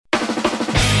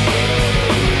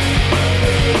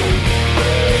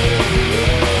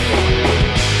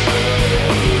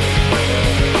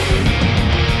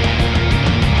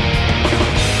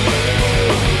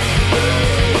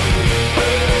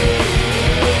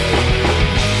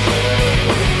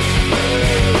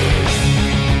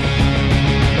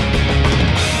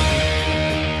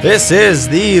This is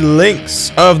the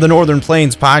Links of the Northern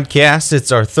Plains podcast.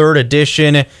 It's our third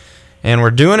edition, and we're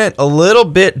doing it a little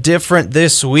bit different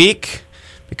this week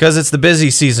because it's the busy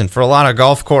season for a lot of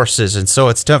golf courses, and so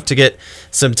it's tough to get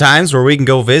some times where we can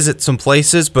go visit some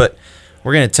places, but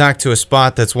we're going to talk to a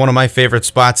spot that's one of my favorite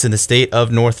spots in the state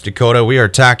of North Dakota. We are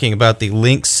talking about the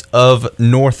Links of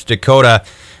North Dakota.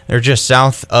 They're just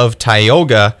south of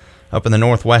Tioga, up in the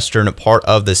northwestern part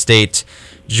of the state.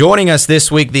 Joining us this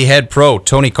week, the head pro,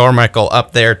 Tony Carmichael,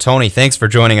 up there. Tony, thanks for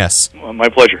joining us. Well, my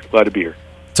pleasure. Glad to be here.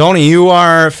 Tony, you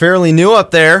are fairly new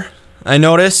up there, I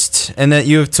noticed, and that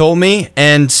you've told me,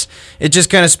 and it just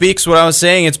kind of speaks what I was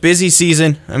saying. It's busy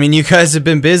season. I mean, you guys have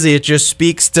been busy. It just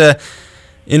speaks to,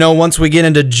 once we get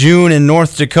into June in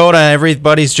North Dakota,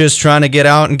 everybody's just trying to get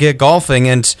out and get golfing,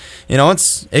 and,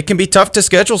 it can be tough to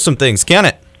schedule some things, can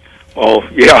it? Oh,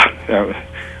 yeah.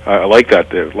 I like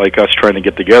that. Like us trying to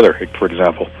get together, for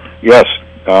example. Yes.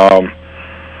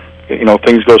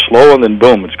 Things go slow, and then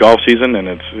boom, it's golf season, and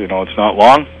it's not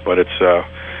long, but it's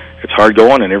hard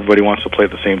going, and everybody wants to play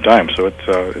at the same time. So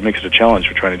it makes it a challenge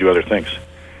for trying to do other things.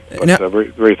 But now, very,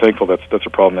 very thankful that's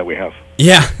a problem that we have.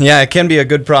 Yeah, it can be a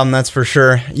good problem, that's for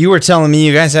sure. You were telling me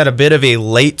you guys had a bit of a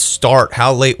late start.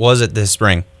 How late was it this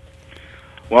spring?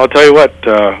 Well, I'll tell you what,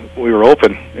 we were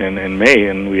open in May,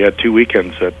 and we had 2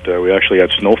 weekends that we actually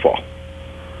had snowfall.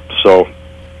 So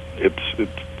it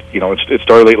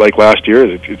started late like last year.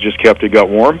 It got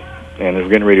warm, and it was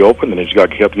getting ready to open, and it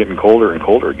just kept getting colder and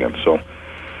colder again. So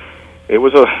it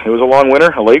was a long winter,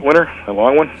 a late winter, a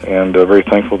long one, and very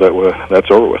thankful that that's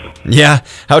over with. Yeah,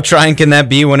 how trying can that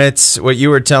be when it's what you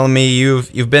were telling me?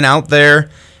 You've been out there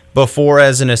before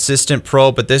as an assistant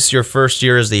pro, but this is your first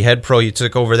year as the head pro. You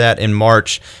took over that in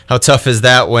March. How tough is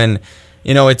that when,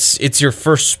 it's your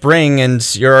first spring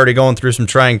and you're already going through some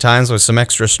trying times with some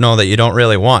extra snow that you don't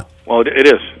really want? Well, it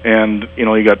is. And,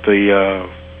 you got the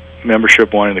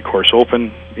membership wanting the course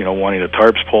open, wanting the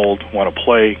tarps pulled, want to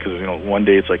play, because, one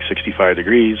day it's like 65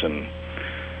 degrees, and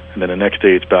then the next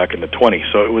day it's back in the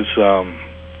 20s. So it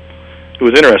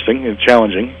was interesting and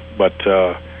challenging, but,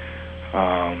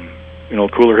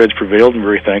 cooler heads prevailed, and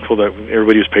very thankful that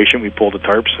everybody was patient. We pulled the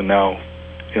tarps, and now,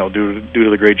 due to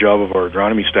the great job of our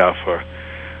agronomy staff,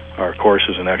 our course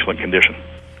is in excellent condition.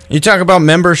 You talk about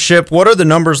membership. What are the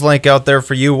numbers like out there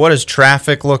for you? What does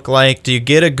traffic look like? Do you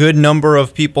get a good number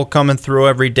of people coming through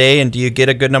every day, and do you get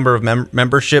a good number of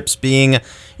memberships being,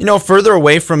 further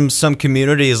away from some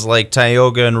communities like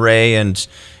Tioga and Ray and,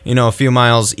 a few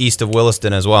miles east of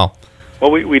Williston as well?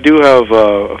 Well, we do have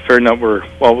a fair number.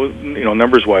 Well,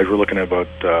 numbers-wise, we're looking at about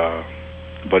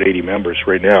 80 members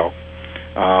right now.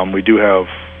 We do have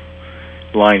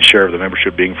the lion's share of the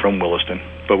membership being from Williston,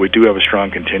 but we do have a strong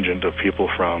contingent of people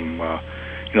from,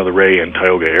 the Ray and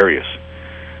Tioga areas.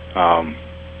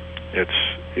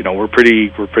 We're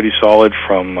pretty solid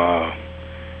from,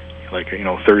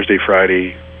 Thursday,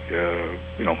 Friday,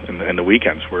 and the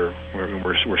weekends. We're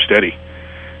steady.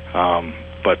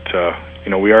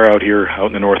 We are out here, out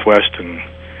in the Northwest, and,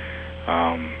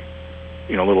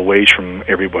 a little ways from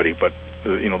everybody, but,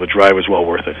 the drive is well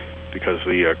worth it because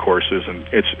the course is,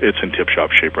 it's in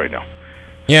tip-top shape right now.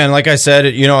 Yeah, and like I said,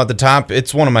 at the top,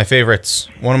 it's one of my favorites.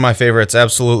 One of my favorites,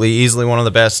 absolutely, easily one of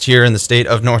the best here in the state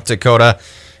of North Dakota,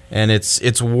 and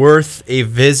it's worth a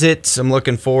visit. I'm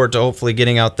looking forward to hopefully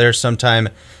getting out there sometime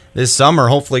this summer,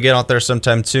 hopefully get out there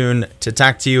sometime soon to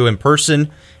talk to you in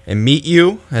person and meet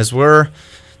you as we're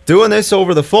doing this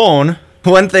over the phone.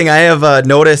 One thing I have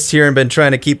noticed here and been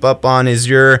trying to keep up on is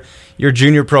your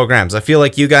junior programs. I feel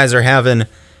like you guys are having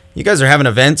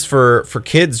events for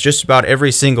kids just about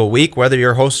every single week, whether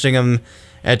you're hosting them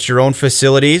at your own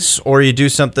facilities or you do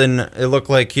something, it looked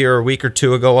like here a week or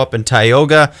two ago up in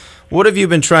Tioga. What have you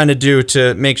been trying to do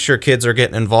to make sure kids are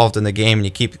getting involved in the game and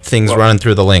you keep things running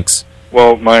through the links?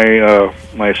 Well, my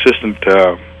assistant,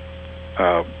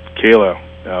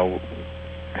 Kayla,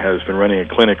 has been running a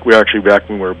clinic. We actually, back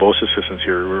when we were both assistants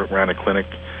here, we ran a clinic,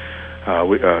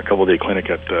 a couple-day clinic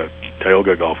at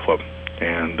Tioga Golf Club,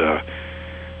 and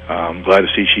I'm glad to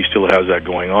see she still has that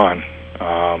going on,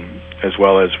 as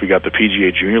well as we got the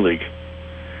PGA Junior League,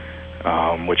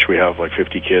 which we have like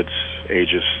 50 kids,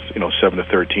 ages 7 to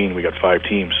 13. We got 5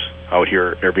 teams out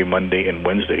here every Monday and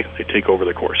Wednesday. They take over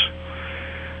the course,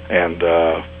 and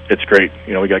it's great.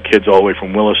 We got kids all the way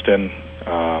from Williston,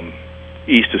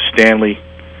 east of Stanley,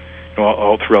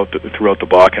 all throughout the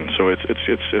Bakken. So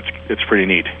it's pretty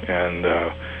neat, and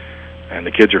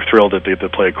the kids are thrilled that they get to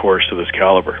play a course to this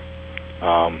caliber.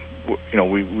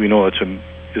 We know it's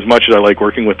as much as I like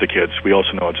working with the kids, we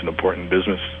also know it's an important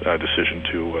business decision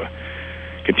to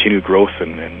continue growth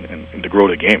and to grow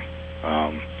the game.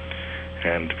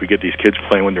 And if we get these kids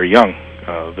playing when they're young,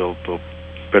 they'll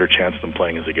better chance of them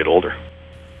playing as they get older.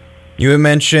 You had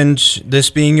mentioned this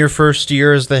being your first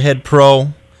year as the head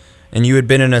pro, and you had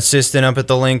been an assistant up at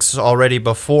the Lynx already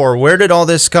before. Where did all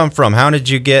this come from? How did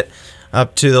you get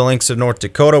up to the Lynx of North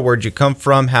Dakota? Where'd you come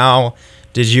from? How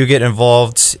did you get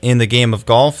involved in the game of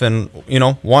golf and,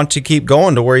 want to keep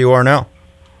going to where you are now?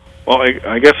 Well,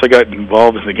 I guess I got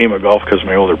involved in the game of golf because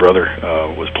my older brother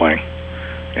was playing.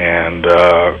 And,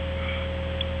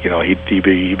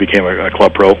 he became a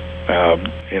club pro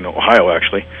in Ohio,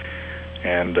 actually.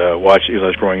 And as I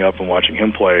was growing up and watching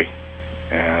him play,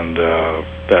 and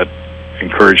that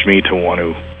encouraged me to want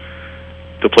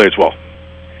to play as well.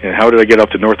 And how did I get up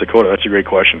to North Dakota? That's a great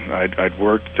question. I'd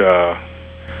worked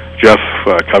Jeff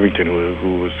Covington,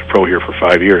 who was pro here for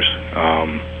 5 years.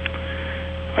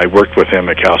 I worked with him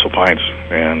at Castle Pines,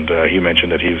 and he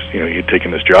mentioned that he'd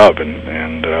taken this job,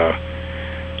 and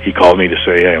he called me to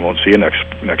say, "Hey, I won't see you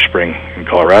next spring in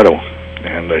Colorado."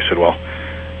 And I said, "Well,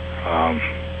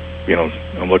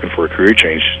 I'm looking for a career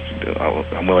change.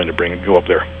 I'm willing to go up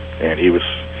there." And he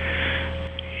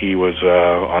was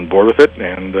on board with it,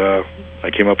 and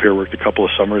I came up here, worked a couple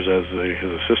of summers as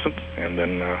his assistant, and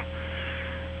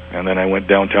then I went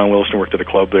downtown Williston, worked at a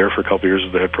club there for a couple of years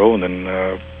as the head pro, and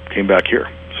then came back here.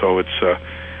 So it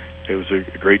was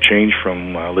a great change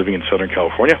from living in Southern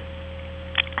California.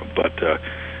 But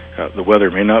the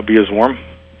weather may not be as warm,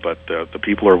 but the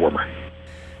people are warmer.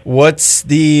 What's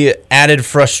the added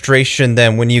frustration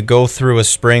then when you go through a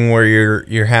spring where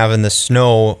you're having the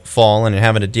snow fall and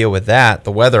having to deal with that,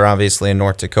 the weather obviously in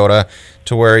North Dakota,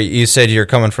 to where you said you're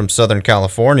coming from Southern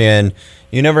California and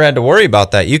you never had to worry about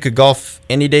that. You could golf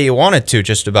any day you wanted to,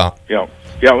 just about. Yeah.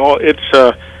 Well, it's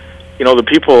the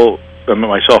people,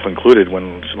 myself included,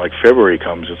 when like February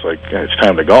comes, it's like it's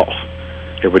time to golf.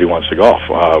 Everybody wants to golf,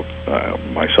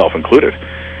 myself included,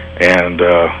 and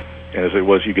as it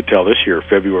was, you could tell this year,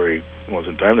 February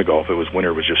wasn't time to golf. It was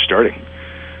winter was just starting.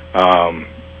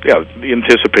 The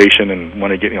anticipation and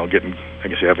when I getting, I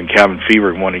guess having cabin fever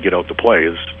and wanting to get out to play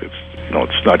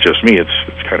it's not just me.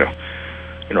 It's kind of,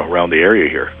 around the area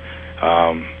here.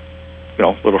 A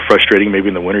little frustrating. Maybe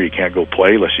in the winter you can't go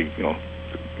play unless you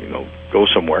go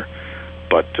somewhere.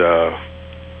 But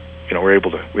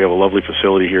we have a lovely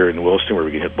facility here in Williston where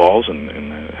we can hit balls and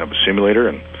have a simulator,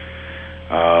 and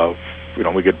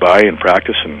we get by and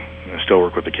practice and still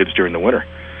work with the kids during the winter.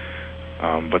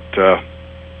 But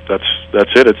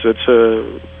that's it.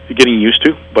 It's getting used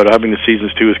to, but having the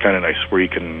seasons too is kind of nice, where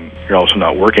you're also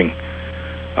not working.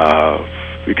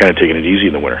 You're kind of taking it easy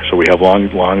in the winter. So we have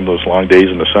those long days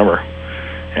in the summer,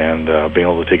 and being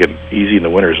able to take it easy in the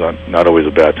winter is not always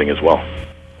a bad thing as well.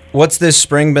 What's this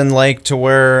spring been like to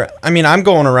where, I'm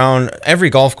going around every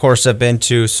golf course I've been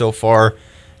to so far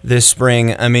this spring.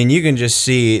 You can just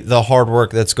see the hard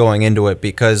work that's going into it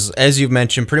because, as you've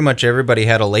mentioned, pretty much everybody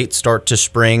had a late start to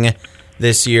spring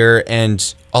this year,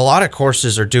 and a lot of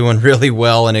courses are doing really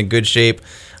well and in good shape.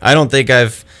 I don't think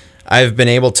I've been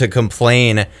able to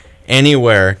complain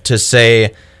anywhere to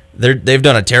say they've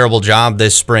done a terrible job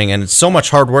this spring, and so much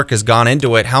hard work has gone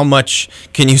into it. How much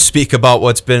can you speak about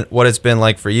what it's been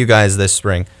like for you guys this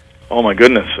spring? Oh my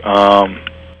goodness,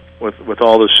 with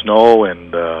all the snow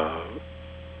and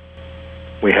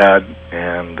we had,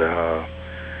 and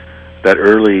that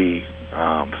early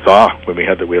thaw when we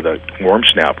had that warm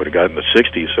snap when it got in the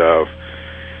 60s.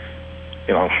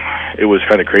 It was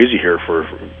kind of crazy here for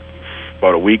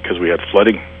about a week because we had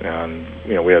flooding, and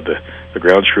we had the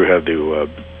grounds crew had to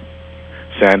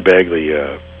sandbag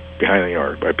the behind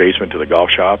our basement to the golf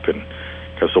shop, and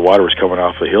because the water was coming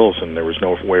off the hills and there was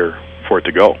nowhere for it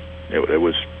to go. It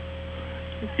was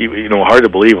hard to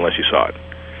believe unless you saw it.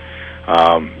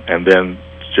 And then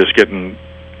just getting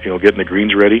the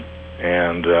greens ready,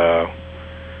 and a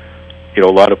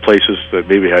lot of places that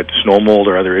maybe had snow mold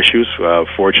or other issues.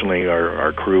 Fortunately,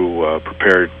 our crew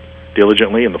prepared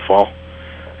diligently in the fall,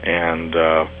 and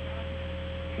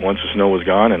once the snow was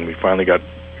gone and we finally got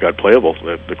playable,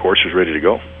 the course was ready to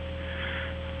go.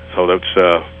 So that's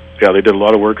they did a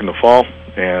lot of work in the fall,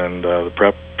 and the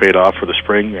prep paid off for the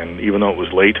spring. And even though it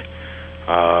was late,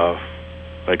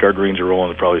 our greens are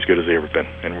rolling probably as good as they've ever been,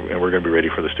 and we're going to be ready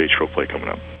for the stage show play coming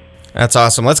up. That's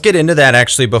awesome. Let's get into that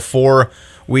actually before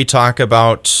we talk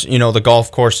about the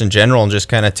golf course in general, and just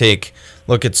kind of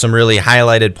look at some really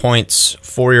highlighted points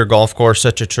for your golf course.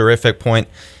 Such a terrific point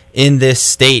in this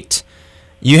state.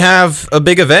 You have a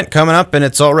big event coming up, and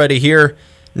it's already here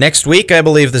next week, I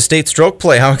believe, the state stroke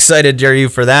play. How excited are you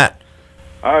for that?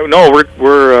 No, we're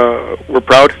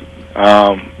proud.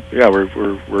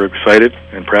 We're excited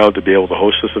and proud to be able to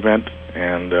host this event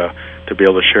and to be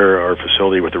able to share our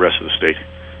facility with the rest of the state.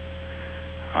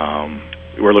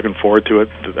 we're looking forward to it.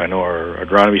 I know our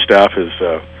agronomy staff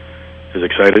is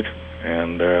excited,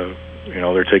 and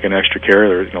they're taking extra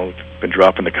care. They're been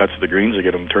dropping the cuts of the greens to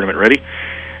get them tournament ready,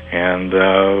 and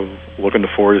looking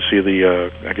forward to see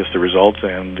the results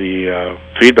and the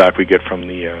feedback we get from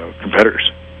the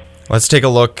competitors. Let's take a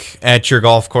look at your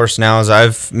golf course now. As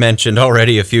I've mentioned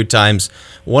already a few times,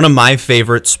 one of my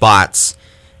favorite spots.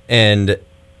 And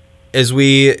as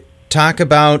we talk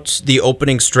about the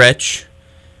opening stretch,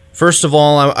 first of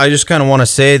all, I just kind of want to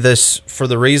say this for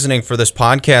the reasoning for this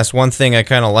podcast. One thing I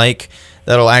kind of like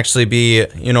that'll actually be,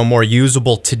 more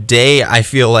usable today, I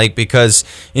feel like, because,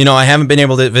 I haven't been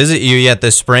able to visit you yet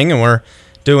this spring, and we're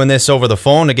doing this over the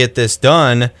phone to get this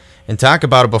done and talk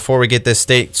about it before we get this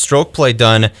state stroke play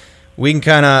done. We can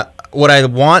kind of, what I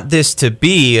want this to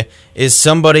be is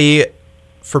somebody,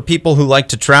 for people who like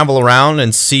to travel around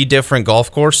and see different golf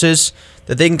courses,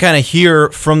 that they can kind of hear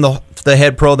from the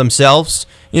head pro themselves,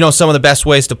 some of the best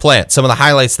ways to play it, some of the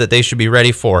highlights that they should be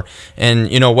ready for. And,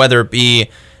 whether it be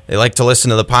they like to listen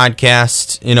to the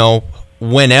podcast,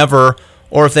 whenever,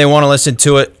 or if they want to listen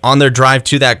to it on their drive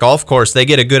to that golf course, they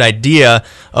get a good idea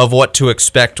of what to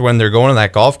expect when they're going to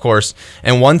that golf course.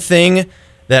 And one thing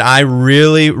that I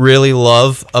really, really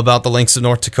love about the Links of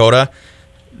North Dakota,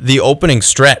 the opening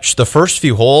stretch. The first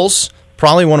few holes,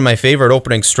 probably one of my favorite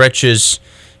opening stretches,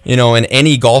 in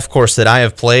any golf course that I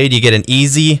have played. You get an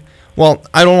easy, well,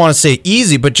 I don't want to say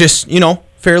easy, but just,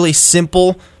 fairly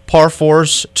simple par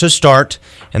fours to start,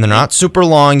 and they're not super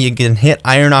long. You can hit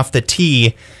iron off the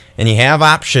tee, and you have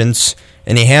options,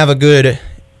 and you have a good,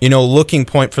 looking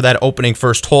point for that opening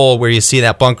first hole where you see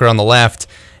that bunker on the left,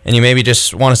 and you maybe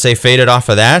just want to say fade it off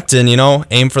of that and,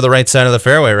 aim for the right side of the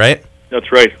fairway, right?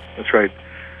 That's right.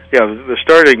 Yeah, the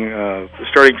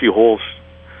starting few holes,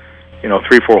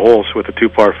 3-4 holes with the 2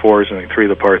 par 4s and 3 of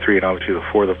the par 3 and obviously the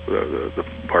 4 the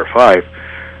par 5,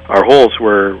 our holes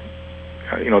were,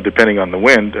 depending on the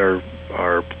wind, are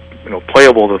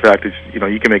playable. The fact is,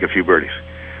 you can make a few birdies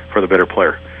for the better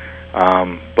player.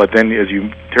 But then as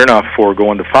you turn off 4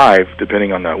 going to 5,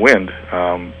 depending on that wind,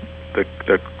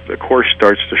 the course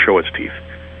starts to show its teeth,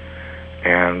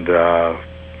 and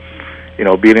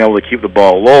being able to keep the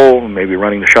ball low, maybe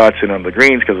running the shots in on the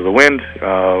greens because of the wind,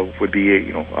 would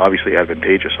be obviously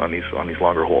advantageous on these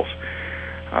longer holes.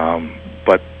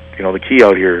 But the key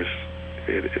out here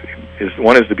is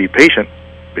to be patient,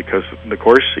 because the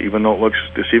course, even though it looks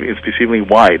deceiving, it's deceivingly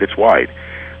wide. It's wide,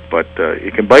 but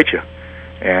it can bite you,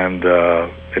 and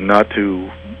not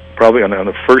to. Probably on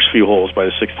the first few holes, by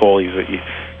the 6th hole, you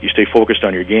stay focused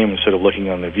on your game instead of looking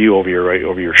on the view over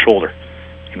your shoulder,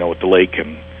 with the lake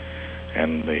and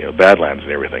the Badlands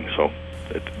and everything. So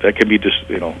that can be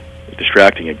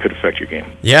distracting. It could affect your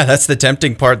game. Yeah, that's the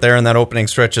tempting part there in that opening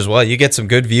stretch as well. You get some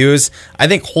good views. I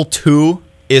think hole 2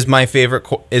 is my favorite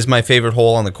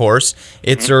hole on the course.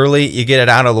 It's early. You get it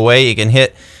out of the way. You can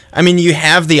hit. I mean, you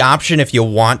have the option if you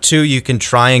want to. You can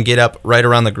try and get up right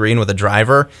around the green with a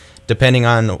driver, depending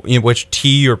on which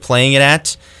tee you're playing it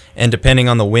at, and depending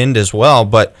on the wind as well.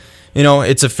 But,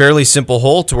 it's a fairly simple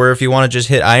hole to where if you want to just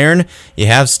hit iron, you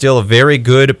have still a very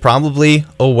good, probably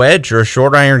a wedge or a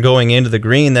short iron going into the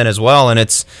green then as well. And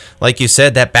it's, like you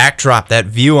said, that backdrop, that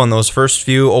view on those first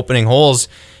few opening holes,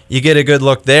 you get a good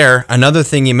look there. Another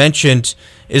thing you mentioned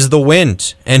is the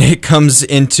wind, and it comes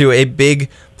into a big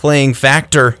playing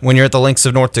factor when you're at the Links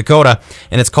of North Dakota.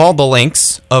 And it's called the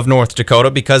Links of North Dakota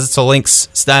because it's a links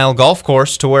style golf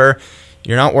course to where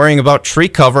you're not worrying about tree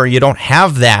cover. You don't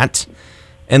have that.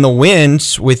 And the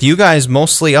wind, with you guys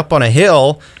mostly up on a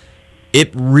hill,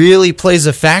 it really plays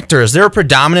a factor. Is there a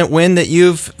predominant wind that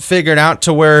you've figured out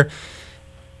to where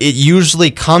it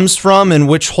usually comes from and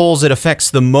which holes it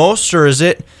affects the most, or is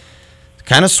it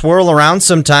kind of swirl around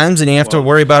sometimes and you have to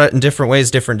worry about it in different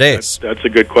ways, different days? That's a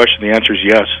good question. The answer is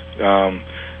yes.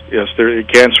 Yes, it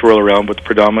can swirl around, but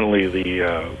predominantly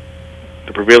the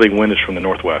prevailing wind is from the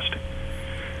northwest,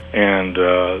 and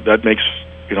that makes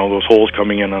those holes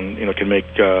coming in on can make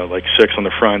like 6 on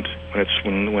the front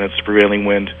when it's prevailing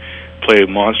wind, play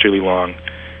monstrously long,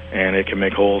 and it can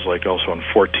make holes like also on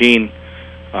 14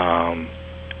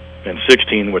 and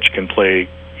 16, which can play.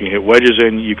 You can hit wedges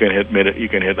in, you can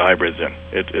hit hybrids in.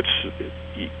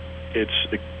 It's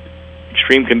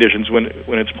extreme conditions when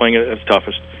it's playing at its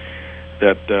toughest,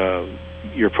 that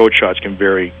your approach shots can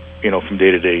vary, from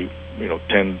day to day,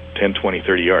 10, 20,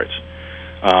 30 yards.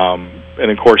 And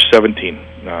of course 17,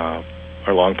 our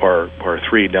long par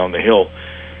 3 down the hill,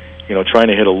 trying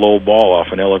to hit a low ball off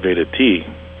an elevated tee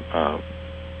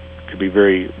could be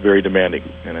very, very demanding,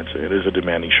 and it is a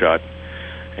demanding shot.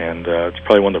 And it's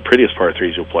probably one of the prettiest par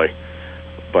 3s you'll play,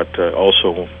 but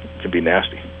also can be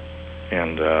nasty.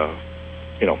 And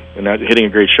and that hitting a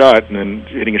great shot, and then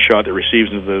hitting a shot that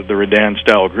receives into the Redan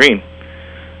style green.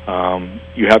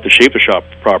 You have to shape the shot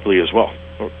properly as well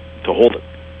to hold it.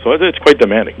 So it's quite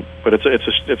demanding, but it's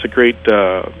a great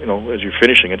as you're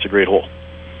finishing, it's a great hole.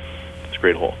 It's a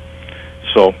great hole.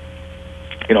 So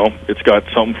it's got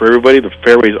something for everybody. The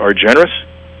fairways are generous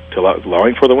to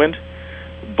allowing for the wind,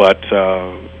 but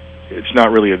it's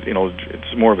not really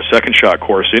it's more of a second shot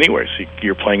course anyway. So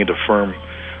you're playing into firm.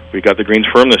 We got the greens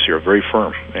firm this year, very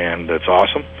firm, and that's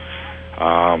awesome.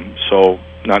 So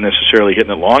not necessarily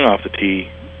hitting it long off the tee,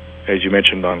 as you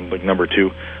mentioned on like number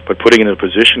 2, but putting it in a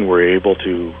position where you're able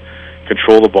to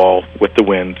control the ball with the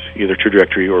wind, either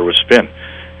trajectory or with spin.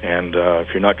 And if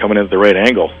you're not coming in at the right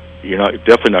angle, you're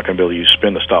definitely not going to be able to use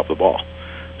spin to stop the ball.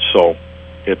 So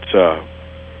it's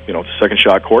it's a second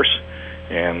shot course,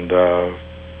 and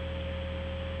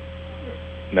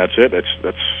that's it. It's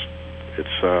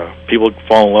people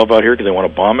fall in love out here because they want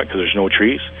to bomb it because there's no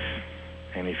trees.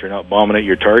 And if you're not bombing at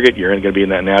your target, you're going to be in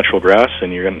that natural grass,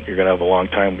 and you're going to have a long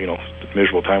time,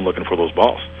 miserable time looking for those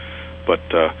balls. But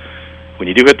when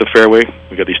you do hit the fairway,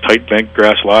 we got these tight bank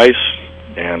grass lies,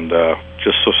 and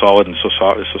just so solid and so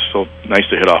soft. It's just so nice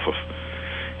to hit off of.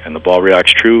 And the ball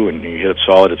reacts true, and you hit it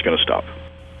solid, it's going to stop.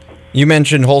 You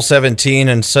mentioned hole 17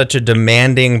 and such a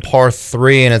demanding par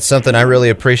 3, and it's something I really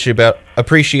appreciate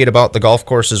about the golf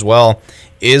course as well,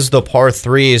 is the par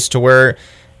 3s, to where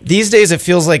these days it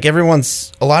feels like a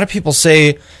lot of people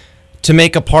say to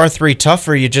make a par 3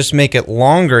 tougher, you just make it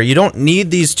longer. You don't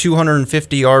need these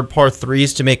 250-yard par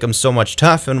 3s to make them so much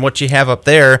tough, and what you have up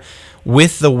there,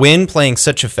 with the wind playing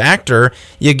such a factor,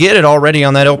 you get it already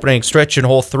on that opening stretch in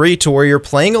hole 3 to where you're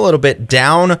playing a little bit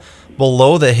down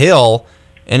below the hill.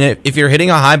 And if you're hitting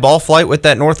a high ball flight with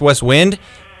that northwest wind,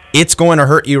 it's going to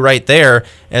hurt you right there,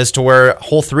 as to where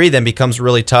hole 3 then becomes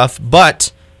really tough.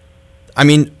 But, I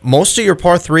mean, most of your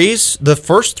par 3s, the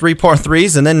first 3 par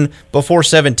 3s, and then before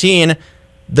 17,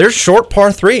 they're short par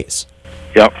 3s.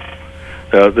 Yep.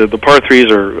 The par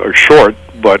 3s are short,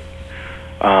 but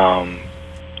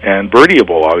and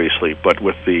birdieable, obviously, but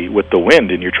with the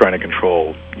wind, and you're trying to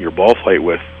control your ball flight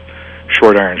with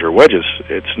short irons or wedges,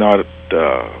 it's not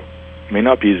may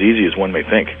not be as easy as one may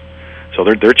think. So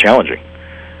they're challenging.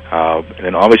 And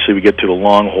then obviously we get to the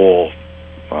long hole,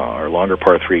 or longer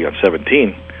par 3 on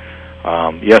 17.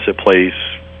 Yes, it plays,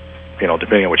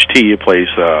 depending on which tee, it plays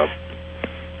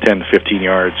 10 to 15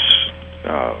 yards,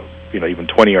 even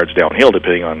 20 yards downhill,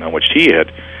 depending on which tee you hit.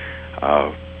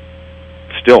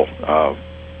 Still,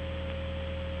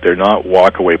 they're not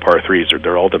walk-away par 3s.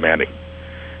 They're all demanding.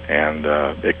 And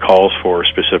it calls for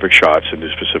specific shots into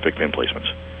specific pin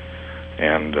placements.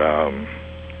 And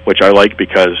which I like,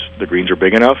 because the greens are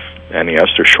big enough, and yes,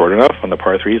 they're short enough on the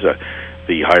par 3s that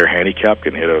the higher handicap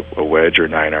can hit a wedge or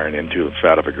 9-iron into the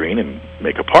fat of a green and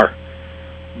make a par.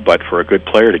 But for a good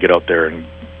player to get out there and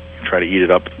try to eat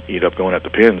up going at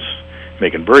the pins,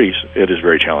 making birdies, it is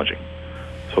very challenging.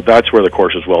 So that's where the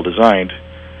course is well designed,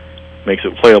 makes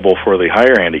it playable for the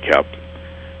higher handicap,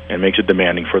 and makes it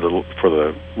demanding for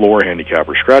the lower handicap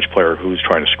or scratch player who's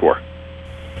trying to score.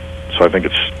 So I think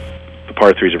the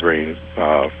par 3s are very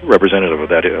representative of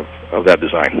that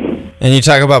design. And you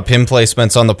talk about pin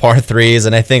placements on the par 3s,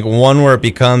 and I think one where it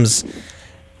becomes,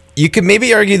 you could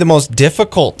maybe argue the most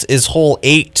difficult, is hole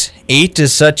 8. 8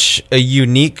 is such a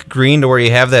unique green to where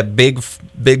you have that big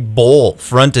bowl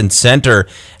front and center.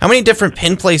 How many different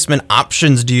pin placement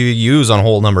options do you use on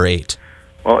hole number 8?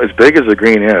 Well, as big as the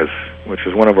green is, which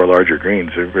is one of our larger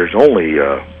greens, there's only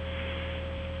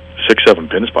 6-7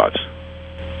 pin spots.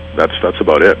 That's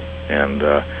about it. And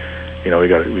we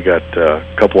got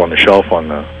a couple on the shelf, on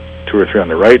the 2 or 3 on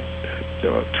the right,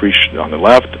 3 on the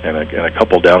left, and a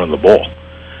couple down in the bowl.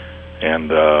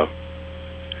 And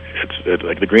it's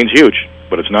like the green's huge,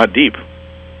 but it's not deep,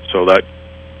 so that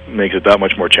makes it that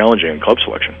much more challenging in club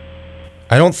selection.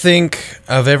 I don't think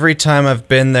of every time I've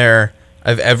been there,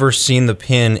 I've ever seen the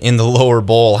pin in the lower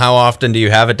bowl. How often do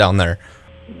you have it down there?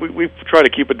 We try to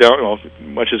keep it down as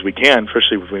much as we can,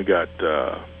 especially if we've got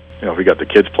if we got the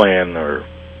kids playing, or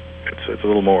it's a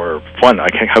little more fun.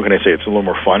 How can I say it's a little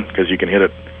more fun, because you can hit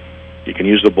it, you can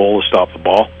use the bowl to stop the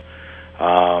ball.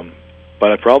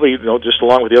 But I probably, just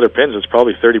along with the other pins, it's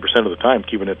probably 30% of the time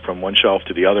keeping it from one shelf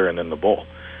to the other and then the bowl.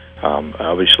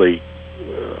 Obviously,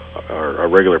 our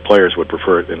regular players would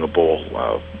prefer it in the bowl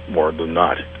more than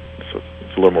not. So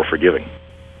it's a little more forgiving.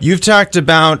 You've talked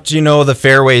about, the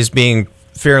fairways being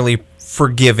fairly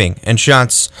forgiving, and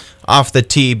shots off the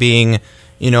tee being,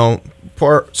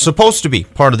 supposed to be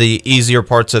part of the easier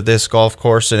parts of this golf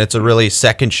course, and it's a really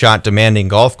second shot demanding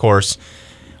golf course.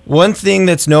 One thing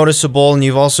that's noticeable, and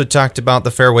you've also talked about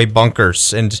the fairway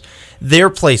bunkers and their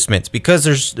placements, because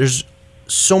there's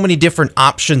so many different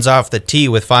options off the tee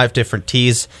with 5 different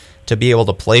tees to be able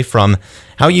to play from.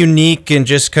 How unique and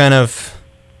just kind of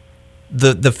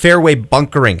the fairway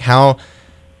bunkering,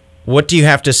 what do you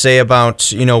have to say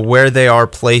about, where they are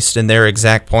placed in their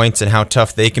exact points and how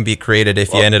tough they can be created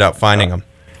if you ended up finding them?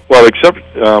 Well, except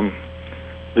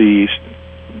the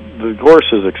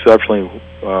course is exceptionally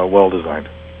well designed.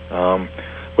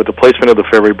 With the placement of the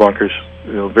fairway bunkers,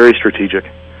 very strategic,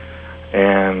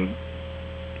 and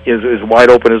as wide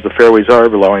open as the fairways are,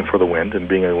 allowing for the wind and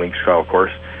being a links style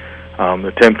course,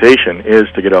 the temptation is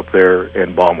to get up there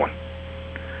and bomb one.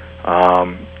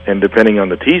 And depending on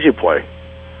the tees you play,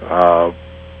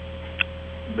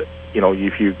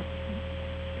 if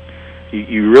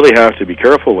you really have to be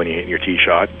careful when you hit your tee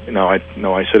shot. Now I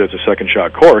said it's a second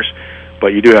shot course,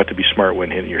 but you do have to be smart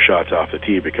when hitting your shots off the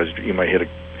tee, because you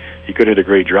could hit a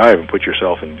great drive and put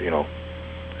yourself in,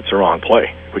 it's the wrong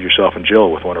play. Put yourself in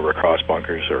jail with one of our cross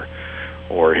bunkers,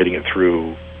 or hitting it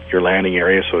through your landing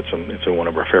area, so it's in one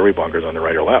of our fairway bunkers on the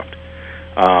right or left.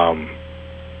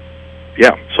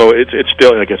 So it's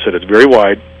still, like I said, it's very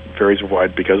wide, very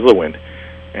wide because of the wind,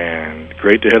 and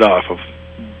great to hit off of.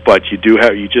 But you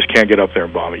just can't get up there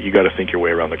and bomb it. You got to think your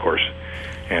way around the course,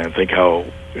 and think how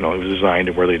it was designed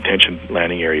and where the intention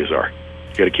landing areas are.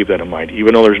 You got to keep that in mind,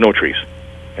 even though there's no trees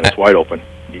and it's wide open.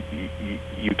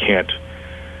 You can't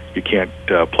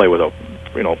play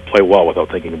well without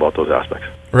thinking about those aspects.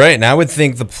 Right, and I would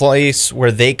think the place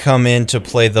where they come in to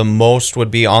play the most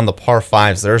would be on the par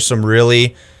 5s. There are some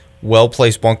really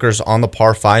well-placed bunkers on the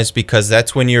par 5s, because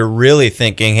that's when you're really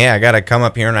thinking, hey, I got to come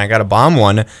up here and I got to bomb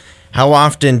one. How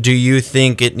often do you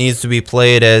think it needs to be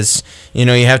played as, you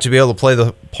have to be able to play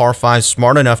the par 5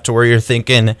 smart enough to where you're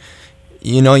thinking,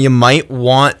 you might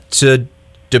want to,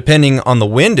 depending on the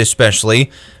wind especially,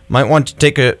 might want to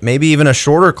take maybe even a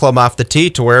shorter club off the tee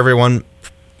to where everyone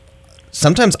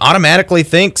sometimes automatically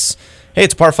thinks, hey,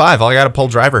 it's par 5, I got to pull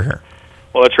driver here.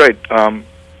 Well, that's right.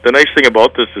 The nice thing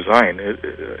about this design,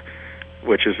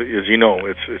 which is, as you know,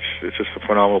 it's just a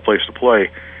phenomenal place to play,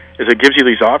 is it gives you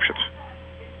these options.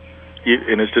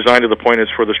 And it's designed to the point it's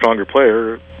for the stronger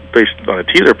player, based on a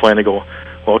tee they're playing, to go,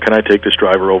 well, can I take this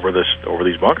driver over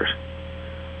these bunkers?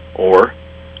 Or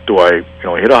do I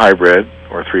hit a hybrid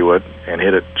or a 3-wood and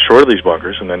hit it short of these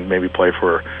bunkers, and then maybe play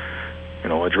for a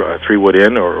 3-wood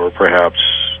in, or perhaps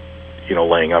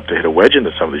laying up to hit a wedge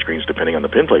into some of these greens, depending on the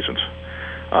pin placements.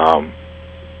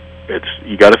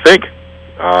 You got to think,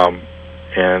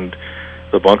 and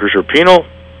the bunkers are penal.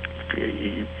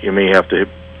 You may have to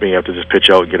just pitch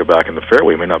out and get it back in the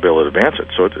fairway. You may not be able to advance it.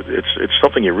 So it's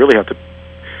something you really have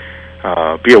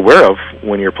to be aware of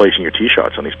when you're placing your tee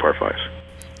shots on these par 5s.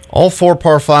 All 4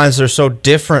 par 5s are so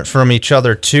different from each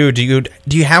other too. Do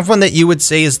you have one that you would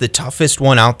say is the toughest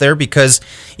one out there? Because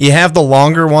you have the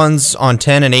longer ones on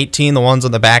 10 and 18, the ones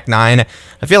on the back 9.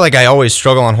 I feel like I always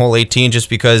struggle on hole 18 just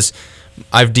because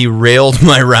I've derailed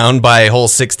my round by hole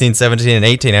 16, 17, and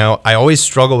 18. I always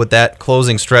struggle with that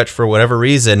closing stretch for whatever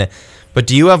reason. But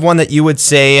do you have one that you would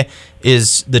say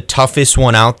is the toughest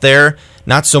one out there?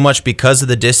 Not so much because of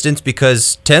the distance,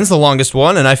 because 10's the longest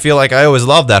one, and I feel like I always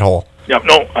love that hole. Yeah,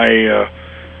 no,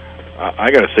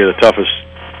 I got to say the toughest,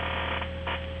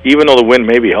 even though the wind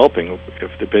may be helping,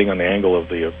 if depending on the angle of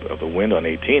the wind on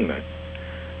 18,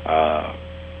 I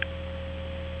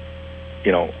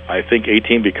think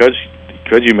 18, because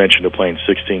you mentioned the playing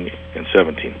 16 and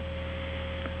 17,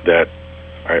 that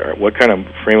what kind of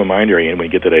frame of mind are you in when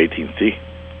you get to the 18th tee?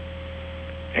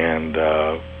 And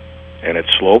it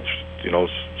slopes,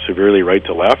 severely right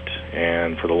to left,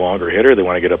 and for the longer hitter, they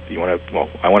want to get up.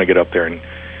 I want to get up there and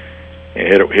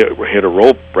hit a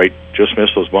rope right, just miss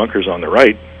those bunkers on the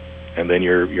right, and then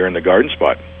you're in the garden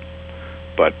spot.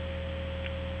 But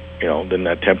then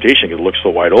that temptation, it looks so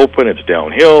wide open, it's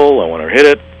downhill. I want to hit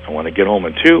it. I want to get home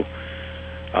in 2.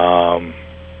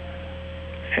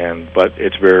 But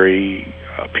it's very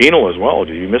penal as well. If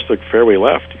you miss the fairway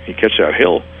left, you catch that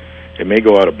hill, it may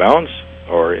go out of bounds,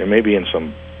 or it may be in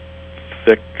some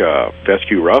thick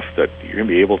fescue rough that you're going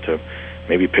to be able to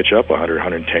maybe pitch up 100,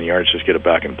 110 yards, just get it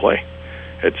back in play.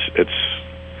 It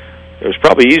was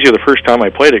probably easier the first time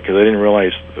I played it because I didn't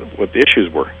realize what the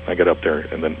issues were. I got up there,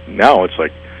 and then now it's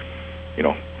like,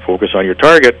 focus on your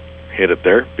target, hit it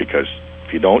there, because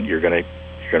if you don't, you're gonna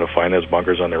find those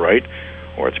bunkers on the right,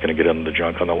 or it's gonna get in the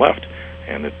junk on the left,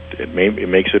 and it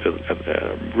makes it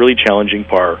a really challenging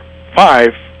par 5.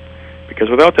 Because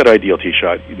without that ideal tee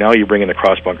shot, now you bring in the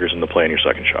cross bunkers into play on your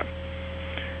second shot,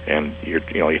 and you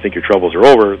think your troubles are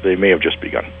over. They may have just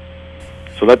begun.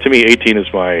 So that, to me, 18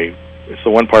 is my it's the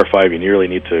one par 5 you nearly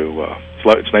need to.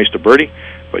 It's nice to birdie,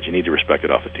 but you need to respect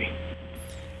it off the tee.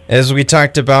 As we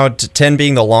talked about 10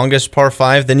 being the longest par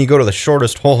 5, then you go to the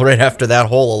shortest hole right after that,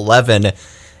 hole 11.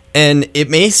 And it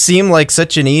may seem like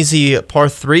such an easy par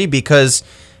 3 because,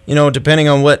 depending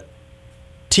on what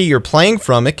tee you're playing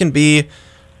from, it can be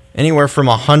anywhere from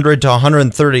 100 to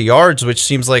 130 yards, which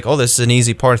seems like, oh, this is an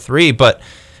easy par 3. But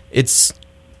it's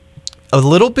a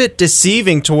little bit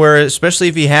deceiving to where, especially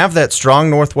if you have that strong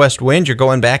northwest wind, you're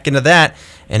going back into that.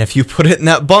 And if you put it in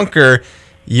that bunker,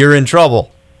 you're in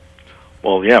trouble.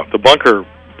 Well, yeah,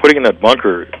 putting in that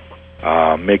bunker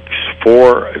makes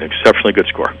 4 an exceptionally good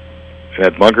score. And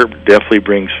that bunker definitely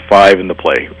brings 5 into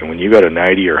play. And when you got a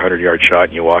 90 or 100-yard shot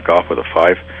and you walk off with a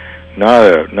 5,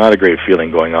 not a great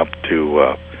feeling going up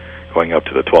to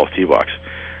the 12th tee box.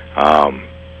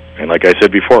 And like I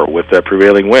said before, with that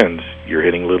prevailing wind, you're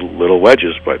hitting little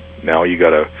wedges. But now you got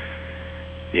to,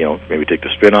 maybe take the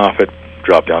spin off it,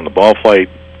 drop down the ball flight,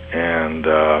 and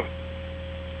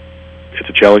it's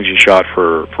a challenging shot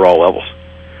for all levels.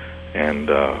 And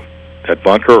that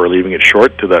bunker or leaving it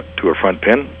short to a front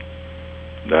pin,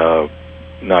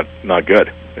 not good.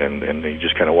 And you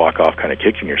just kind of walk off kind of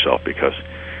kicking yourself because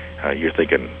you're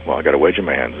thinking, well, I got a wedge in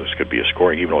my hands. This could be a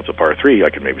scoring. Even though it's a par 3, I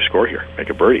could maybe score here, make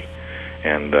a birdie.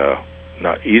 And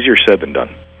not easier said than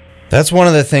done. That's one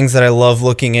of the things that I love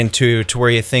looking into, to where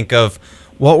you think of,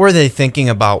 what were they thinking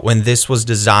about when this was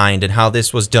designed and how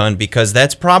this was done? Because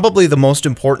that's probably the most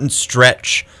important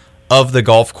stretch of the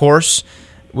golf course.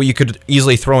 Well, you could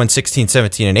easily throw in 16,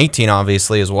 17, and 18,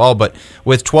 obviously, as well. But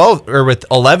with 12 or with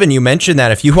 11, you mentioned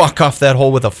that if you walk off that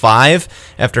hole with a 5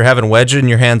 after having wedged in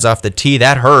your hands off the tee,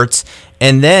 that hurts.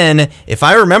 And then, if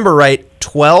I remember right,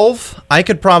 12, I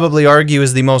could probably argue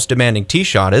is the most demanding tee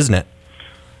shot, isn't it?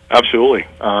 Absolutely.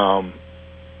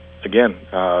 Again,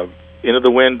 into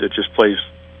the wind, it just plays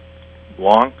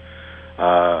long.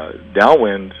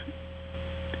 Downwind,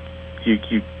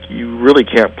 you really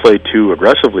can't play too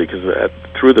aggressively because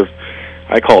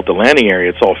I call it the landing area.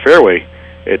 It's all fairway.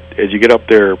 As you get up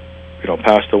there,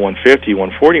 past the 150,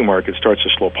 140 mark, it starts to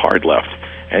slope hard left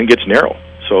and gets narrow.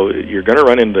 So you're going to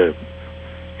run into,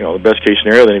 the best case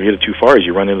scenario. Then if you hit it too far, is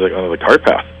you run into the cart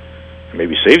path. It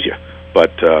maybe saves you,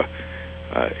 but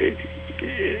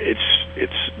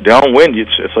it's downwind.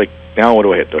 It's like, now what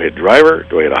do I hit? Do I hit driver?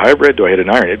 Do I hit a hybrid? Do I hit an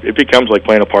iron? It becomes like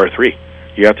playing a par 3.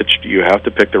 You have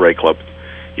to pick the right club.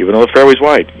 Even though the fairway's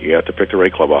wide, you have to pick the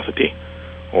right club off the tee.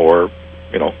 Or,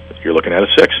 you're looking at a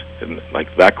 6, and like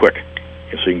that quick.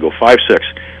 And so you can go 5, 6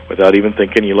 without even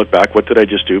thinking. You look back, what did I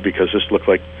just do? Because this looked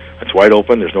like it's wide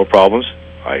open. There's no problems.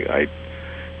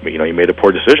 You made a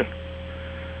poor decision.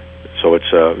 So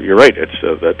it's you're right. It's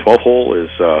that 12th hole is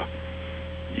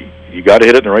you got to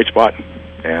hit it in the right spot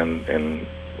and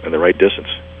the right distance.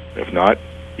 If not,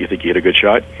 you think you hit a good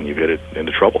shot and you've hit it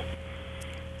into trouble.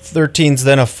 13's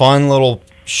then a fun little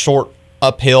short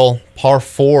uphill par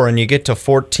 4, and you get to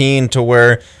 14 to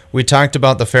where we talked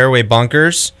about the fairway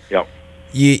bunkers. Yep.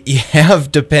 You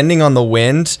have, depending on the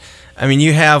wind,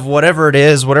 you have whatever it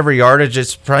is, whatever yardage,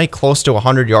 it's probably close to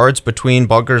 100 yards between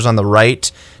bunkers on the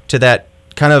right to that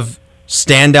kind of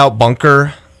standout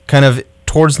bunker kind of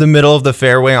towards the middle of the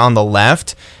fairway on the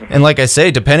left. And like I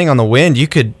say, depending on the wind, you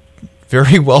could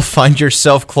very well find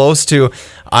yourself close to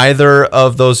either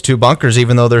of those two bunkers,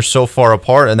 even though they're so far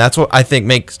apart. And that's what I think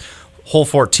makes hole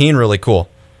 14 really cool.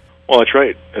 Well, that's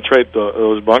right. That's right.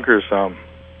 Those bunkers on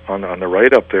the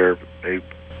right up there, they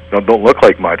don't look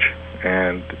like much.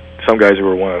 And some guys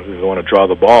who want to draw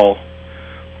the ball,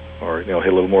 or hit a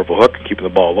little more of a hook and keeping the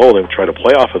ball low, they would try to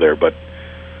play off of there. But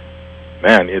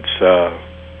man, it's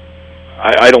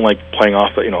I don't like playing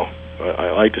off the.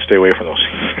 I like to stay away from those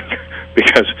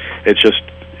because it's just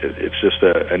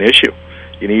an issue.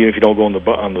 Even if you don't go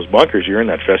on those bunkers, you're in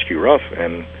that fescue rough,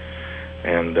 and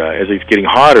as it's getting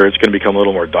hotter, it's going to become a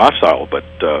little more docile. But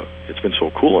it's been so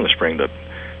cool in the spring that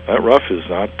rough is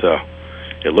not.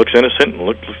 It looks innocent and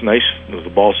looks nice. The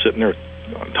ball's sitting there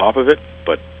on top of it,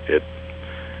 but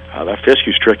that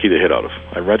fescue's tricky to hit out of.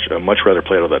 I'd much rather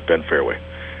play out of that bent fairway.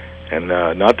 And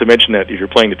not to mention that if you're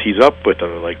playing the tees up with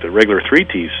the regular 3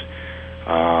 tees,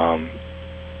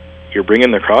 you're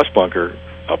bringing the cross bunker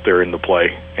up there into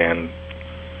play, and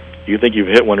you think you've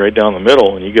hit one right down the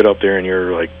middle, and you get up there and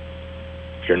you're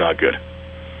not good.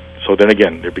 So then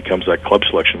again, there becomes that club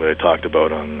selection that I talked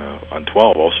about on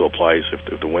 12 also applies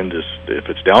if the wind if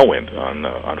it's downwind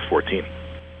on 14.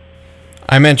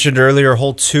 I mentioned earlier,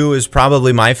 hole 2 is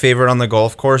probably my favorite on the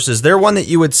golf course. Is there one that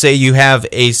you would say you have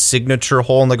a signature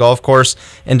hole in the golf course,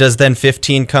 and does then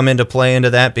 15 come into play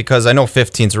into that? Because I know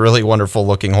 15 is a really wonderful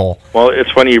looking hole. Well,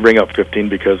 it's funny you bring up 15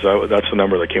 because that's the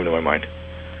number that came to my mind.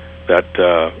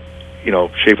 That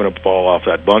shaping a ball off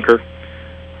that bunker.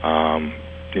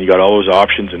 And you got all those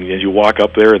options, and as you walk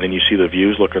up there, and then you see the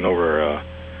views looking over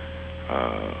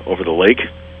the lake,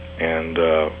 and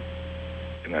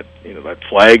that that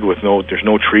flag with there's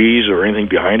no trees or anything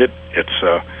behind it. It's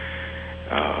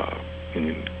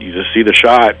and you just see the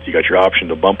shot. You got your option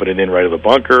to bumping it in right of the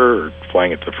bunker or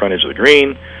flying it to the front edge of the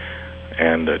green,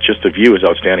 and just the view is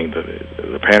outstanding.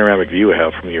 The panoramic view I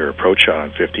have from your approach shot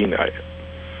on 15, I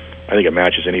think it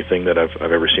matches anything that I've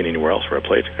ever seen anywhere else where I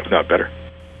played, if not better.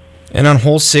 And on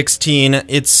hole 16,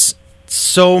 it's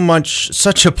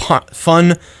such a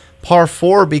fun par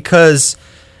 4 because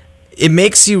it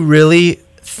makes you really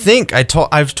think.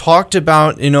 I've talked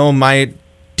about my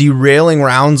derailing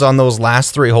rounds on those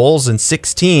last 3 holes. In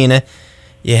 16,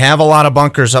 you have a lot of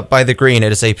bunkers up by the green.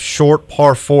 It is a short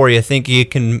par 4. You think you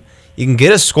can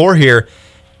get a score here,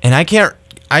 and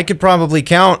I could probably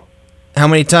count how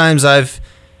many times I've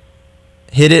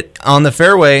hit it on the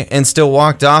fairway and still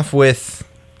walked off with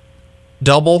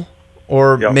double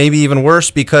or maybe even worse,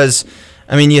 because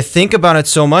you think about it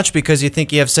so much because you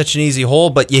think you have such an easy hole,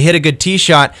 but you hit a good tee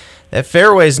shot. That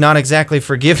fairway is not exactly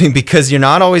forgiving because you're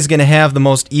not always going to have the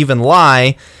most even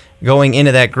lie going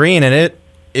into that green, and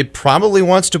it probably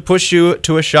wants to push you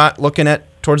to a shot looking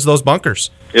towards those bunkers.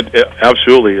 It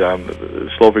absolutely,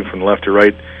 sloping from left to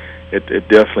right, it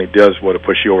definitely does want to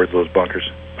push you over to those bunkers.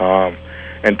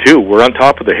 And 2, we're on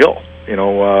top of the hill.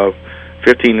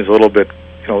 15 is a little bit,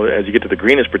 as you get to the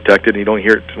green, it's protected, and you don't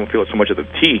feel it so much at the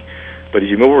tee. But as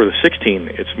you move over to 16,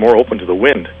 it's more open to the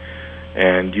wind,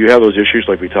 and you have those issues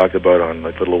like we talked about on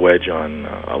like little wedge on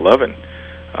 11.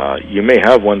 You may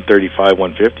have 135,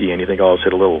 150, and you think, I'll just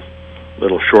hit a little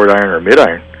short iron or mid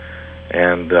iron,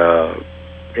 and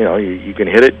you can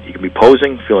hit it. You can be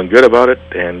posing, feeling good about it,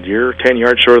 and you're 10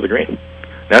 yards short of the green.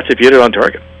 That's if you hit it on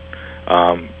target.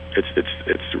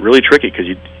 It's really tricky because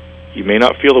you may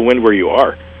not feel the wind where you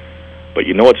are, but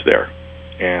you know it's there,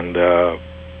 and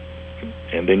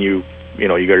then you're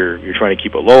trying to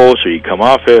keep it low so you come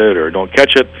off it or don't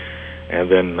catch it, and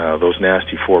then those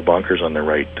nasty 4 bunkers on the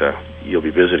right, you'll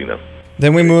be visiting them.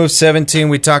 Then we move 17.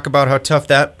 We talk about how tough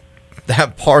that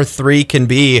par 3 can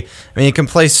be. You can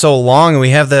play so long, and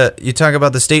we have you talk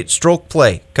about the state stroke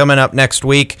play coming up next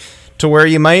week, to where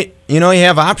you might, you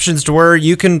have options to where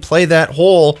you can play that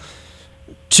hole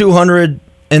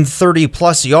 230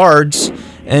 plus yards,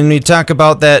 and we talk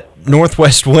about that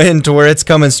northwest wind to where it's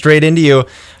coming straight into you.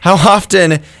 How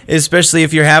often, especially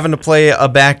if you're having to play a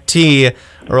back tee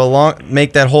or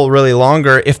make that hole really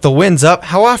longer, if the wind's up,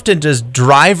 how often does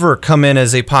driver come in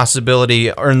as a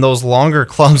possibility or in those longer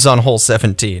clubs on hole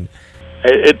 17?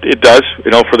 It does.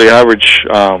 For the average,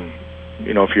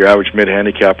 if you're average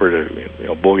mid-handicapper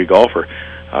to bogey golfer,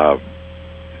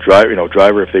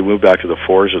 driver, if they move back to the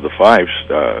 4s or the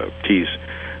 5s tees,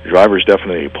 drivers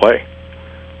definitely play.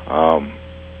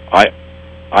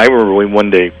 I remember one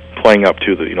day playing up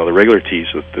to the regular tees,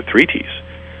 the 3 tees.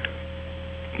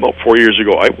 About 4 years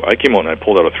ago, I came out and I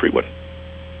pulled out a 3-wood,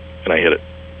 and I hit it.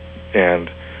 And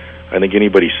I think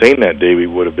anybody sane that day, we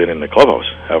would have been in the clubhouse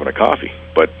having a coffee.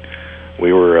 But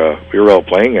we were out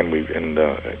playing, and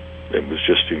it was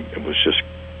just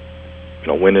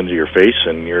wind into your face,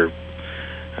 and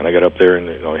I got up there and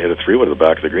I hit a 3-wood at the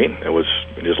back of the green. I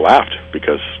just laughed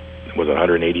because it was a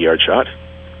 180-yard shot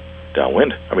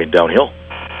downhill.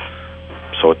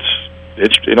 So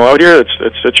it's out here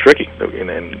it's tricky,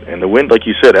 and the wind, like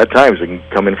you said, at times it can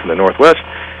come in from the northwest,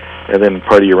 and then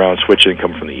part of your round switch and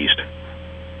come from the east,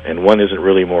 and one isn't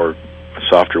really more a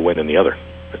softer wind than the other.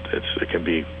 It can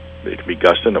be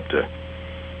gusting up to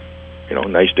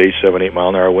nice day 7-8 mile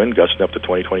an hour wind, gusting up to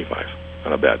 20-25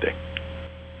 on a bad day.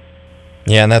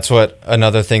 Yeah, and that's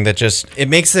another thing that it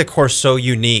makes the course so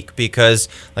unique because,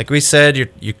 like we said,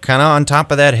 you're kind of on top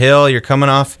of that hill, you're coming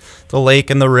off the lake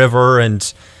and the river,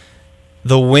 and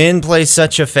the wind plays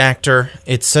such a factor.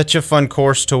 It's such a fun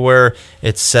course to where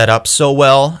it's set up so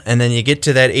well, and then you get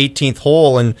to that 18th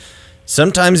hole, and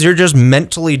sometimes you're just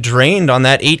mentally drained on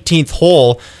that 18th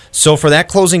hole. So for that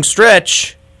closing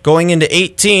stretch, going into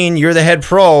 18, you're the head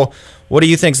pro. What do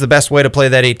you think is the best way to play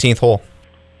that 18th hole?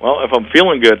 Well, if I'm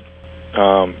feeling good,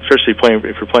 especially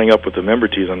if you're playing up with the member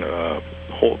tees on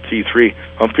hole T3,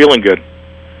 I'm feeling good.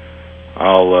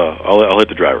 I'll hit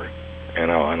the driver, and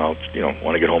I'll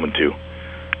want to get home in 2.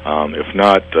 If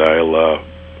not,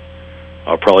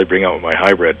 I'll probably bring out my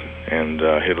hybrid and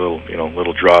hit a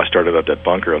little draw. Started at that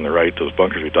bunker on the right, those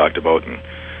bunkers we talked about, and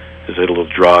just hit a little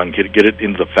draw and get it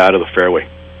into the fat of the fairway,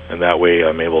 and that way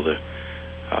I'm able to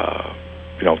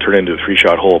turn it into a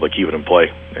 3-shot hole but keep it in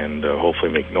play, and hopefully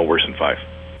make no worse than 5.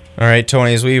 All right,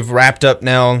 Tony, as we've wrapped up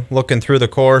now looking through the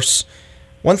course,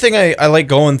 One thing I like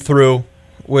going through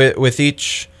with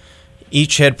each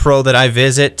head pro that I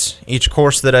visit, each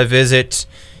course that I visit,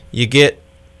 you get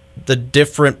the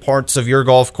different parts of your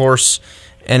golf course,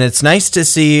 and it's nice to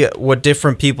see what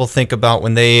different people think about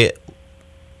when they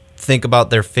think about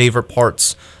their favorite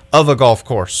parts of a golf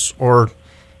course, or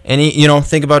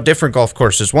think about different golf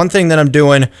courses. One thing that I'm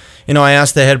doing, I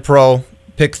asked the head pro,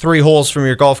 pick 3 holes from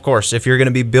your golf course. If you're going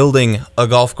to be building a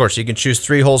golf course, you can choose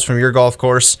 3 holes from your golf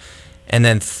course, and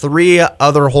then 3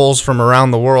 other holes from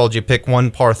around the world. You pick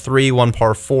 1 par 3, 1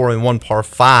 par 4, and 1 par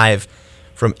 5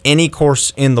 from any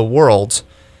course in the world.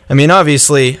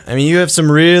 Obviously, you have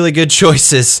some really good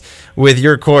choices with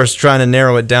your course, trying to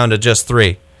narrow it down to just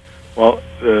 3. Well,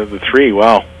 the 3,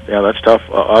 wow. Yeah, that's tough.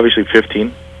 Obviously,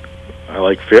 15. I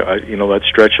like, that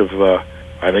stretch of,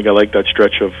 I think I like that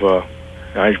stretch of,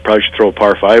 I probably should throw a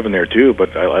par 5 in there too,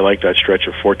 but I like that stretch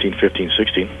of 14, 15,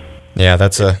 16. Yeah,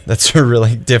 that's a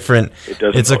really different,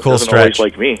 it's a cool stretch.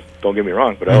 Always like me, don't get me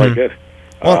wrong, but I like it.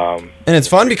 Well, and it's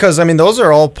fun because, those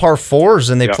are all par 4s,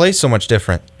 and they play so much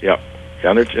different. Yeah,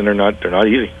 and they're not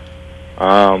easy.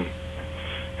 And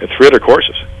 3 other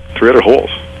courses, 3 other holes.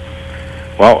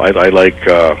 Well, I like,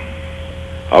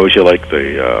 obviously I like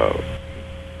the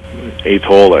 8th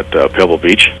hole at Pebble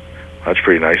Beach. That's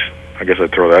pretty nice. I guess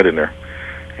I'd throw that in there.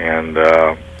 And,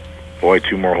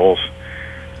 2 more holes.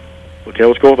 Okay,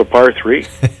 let's go with a par 3.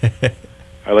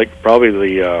 I like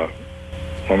probably one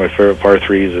of my favorite par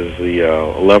 3s is the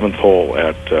 11th hole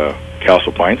at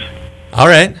Castle Pines. All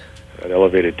right. That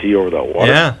elevated tee over that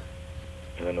water. Yeah.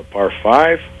 And then the par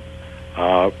 5,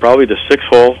 probably the 6th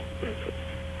hole,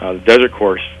 the desert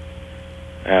course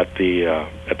at the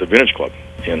Vintage Club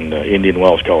in Indian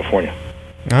Wells, California.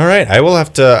 All right, I will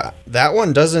have to. That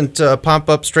one doesn't pop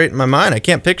up straight in my mind. I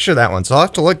can't picture that one, so I'll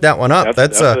have to look that one up.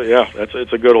 It's a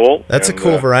good hole. That's a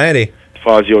cool variety.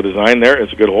 Fazio design there.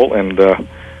 It's a good hole, and that's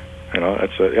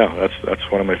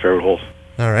one of my favorite holes.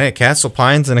 All right, Castle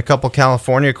Pines and a couple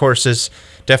California courses.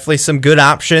 Definitely some good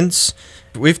options.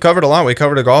 We've covered a lot. We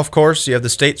covered a golf course. You have the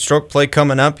state stroke play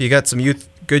coming up. You got some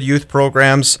good youth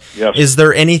programs. Yes. Is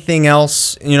there anything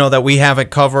else that we haven't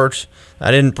covered? I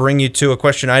didn't bring you to a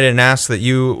question I didn't ask that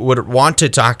you would want to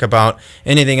talk about.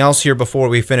 Anything else here before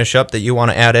we finish up that you want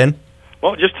to add in?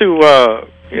 Well, just to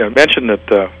mention that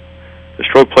the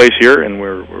stroke plays here, and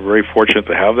we're very fortunate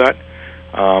to have that.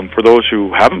 For those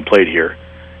who haven't played here,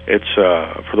 it's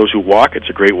for those who walk, it's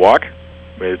a great walk.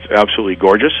 It's absolutely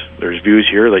gorgeous. There's views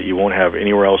here that you won't have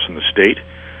anywhere else in the state.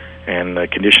 And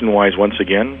condition-wise, once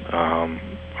again,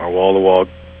 our wall-to-wall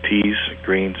tees,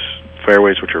 greens,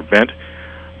 fairways, which are bent,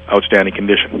 outstanding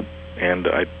condition. And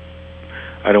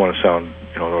I don't want to sound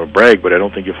a brag, but I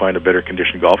don't think you'll find a better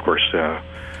conditioned golf course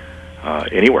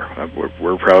anywhere.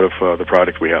 We're proud of the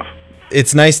product we have.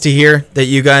 It's nice to hear that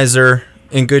you guys are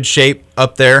in good shape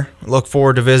up there. Look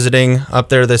forward to visiting up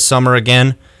there this summer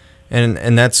again,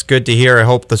 and that's good to hear. I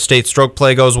hope the state stroke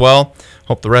play goes well.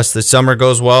 Hope the rest of the summer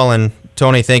goes well. And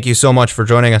Tony, thank you so much for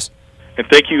joining us. And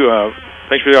thank you.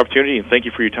 Thanks for the opportunity, and thank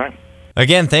you for your time.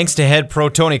 Again, thanks to head pro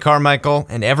Tony Carmichael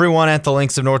and everyone at the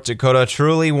Links of North Dakota.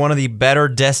 Truly one of the better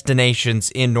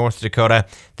destinations in North Dakota.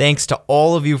 Thanks to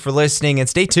all of you for listening, and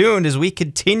stay tuned as we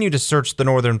continue to search the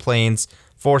Northern Plains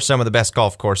for some of the best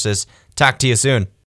golf courses. Talk to you soon.